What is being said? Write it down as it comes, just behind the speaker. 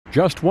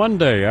Just one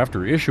day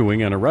after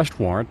issuing an arrest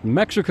warrant,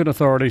 Mexican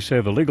authorities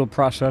say the legal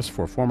process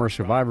for former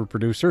Survivor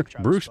producer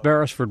Bruce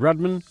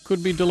Beresford-Redman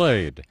could be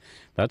delayed.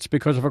 That's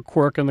because of a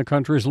quirk in the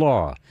country's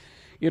law.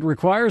 It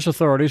requires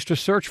authorities to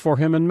search for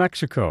him in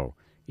Mexico,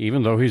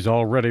 even though he's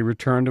already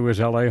returned to his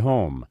L.A.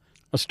 home.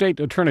 A state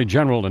attorney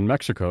general in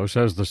Mexico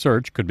says the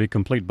search could be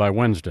complete by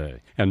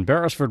Wednesday, and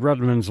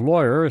Beresford-Redman's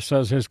lawyer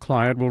says his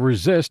client will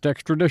resist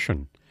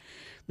extradition.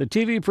 The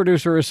TV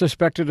producer is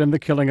suspected in the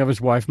killing of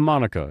his wife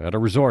Monica at a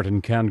resort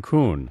in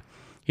Cancun.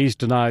 He's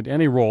denied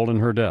any role in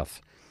her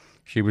death.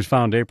 She was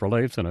found April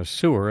 8th in a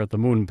sewer at the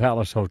Moon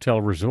Palace Hotel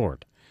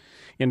Resort.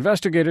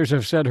 Investigators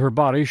have said her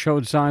body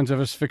showed signs of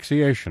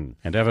asphyxiation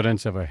and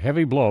evidence of a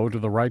heavy blow to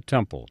the right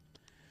temple.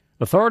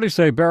 Authorities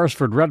say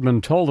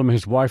Beresford-Redman told them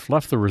his wife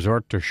left the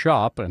resort to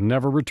shop and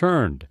never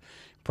returned.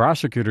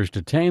 Prosecutors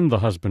detained the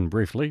husband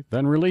briefly,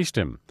 then released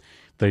him.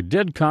 They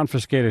did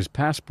confiscate his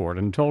passport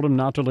and told him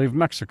not to leave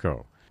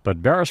Mexico.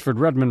 But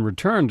Beresford-Redman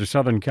returned to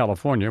Southern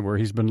California, where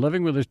he's been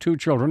living with his 2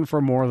 children for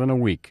more than a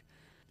week.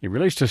 He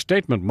released a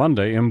statement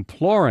Monday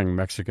imploring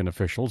Mexican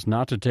officials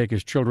not to take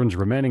his children's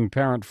remaining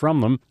parent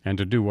from them and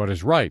to do what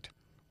is right,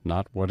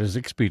 not what is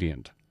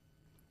expedient.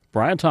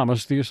 Brian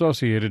Thomas, The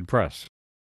Associated Press.